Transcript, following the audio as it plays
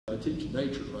teach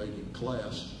nature writing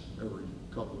class every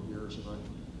couple of years, and I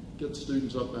get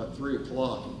students up at 3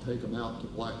 o'clock and take them out to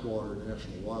Blackwater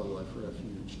National Wildlife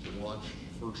Refuge to watch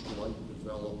first light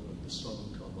develop and the sun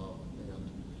come up. And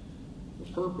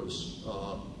the purpose,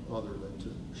 other than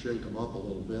to shake them up a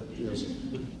little bit, is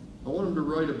I want them to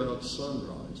write about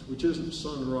sunrise, which isn't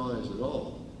sunrise at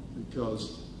all,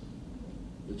 because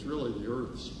it's really the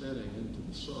Earth spinning into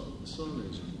the sun. The sun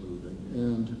isn't moving.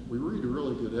 And we read a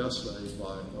really good essay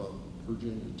by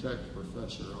Virginia Tech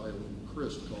professor Eileen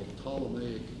Christ called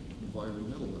Ptolemaic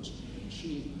Environmentalist. And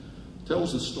she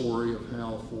tells the story of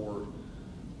how for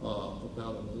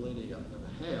about a millennia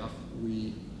and a half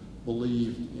we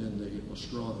believed in the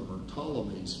astronomer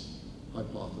Ptolemy's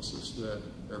hypothesis that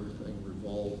everything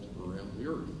revolved around the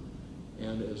Earth.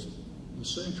 And as the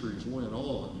centuries went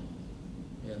on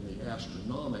and the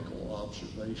astronomical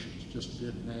observations just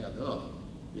didn't add up,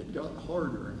 it got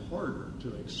harder and harder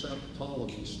to accept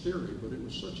Ptolemy's theory, but it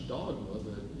was such dogma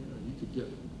that you could get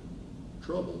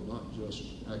trouble, not just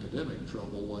academic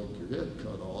trouble like your head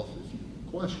cut off if you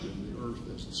questioned the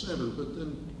Earth as the center. But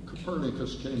then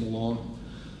Copernicus came along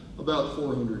about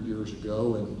 400 years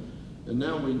ago, and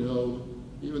now we know,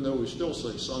 even though we still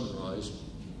say sunrise,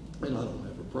 and I don't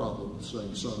have a problem with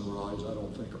saying sunrise, I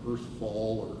don't think earth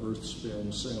fall or earth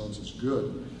spin sounds as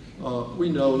good. We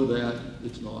know that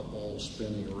it's not all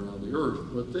spinning around the Earth.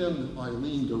 But then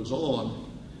Eileen goes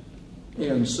on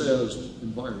and says,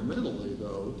 environmentally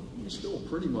though, we still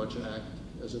pretty much act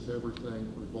as if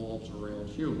everything revolves around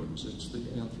humans. It's the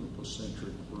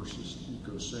anthropocentric versus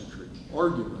ecocentric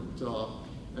argument.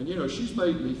 And she's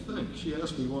made me think. She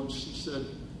asked me once, she said,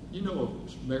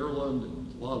 Maryland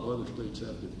and a lot of other states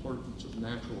have departments of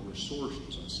natural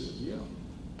resources. I said, yeah.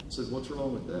 I said, what's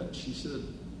wrong with that? She said,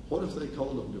 what if they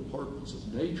called them departments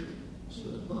of nature? I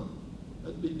said,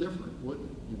 that'd be different, wouldn't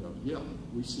it? Yeah,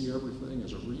 we see everything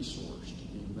as a resource to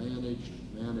be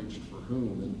managed for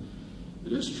whom. And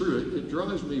it is true, it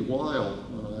drives me wild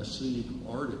when I see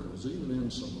articles, even in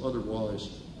some otherwise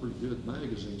pretty good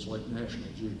magazines like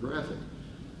National Geographic,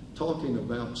 talking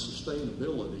about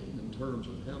sustainability in terms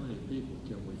of how many people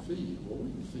can we feed. Well,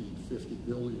 we can feed 50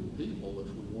 billion people if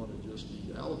we want to just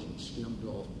eat algae skimmed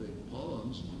off big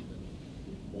ponds and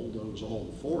bulldoze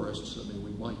all the forests. I mean,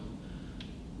 we might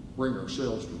bring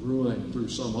ourselves to ruin through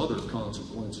some other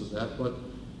consequence of that, but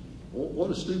what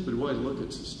a stupid way to look at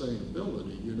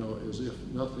sustainability, as if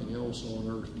nothing else on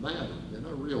Earth mattered. And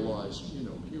I realize,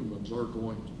 humans are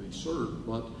going to be served,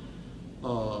 but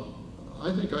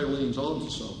I think Eileen's onto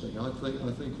something. I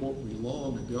think what we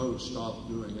long ago stopped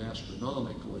doing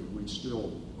astronomically, we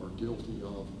still are guilty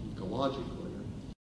of ecologically.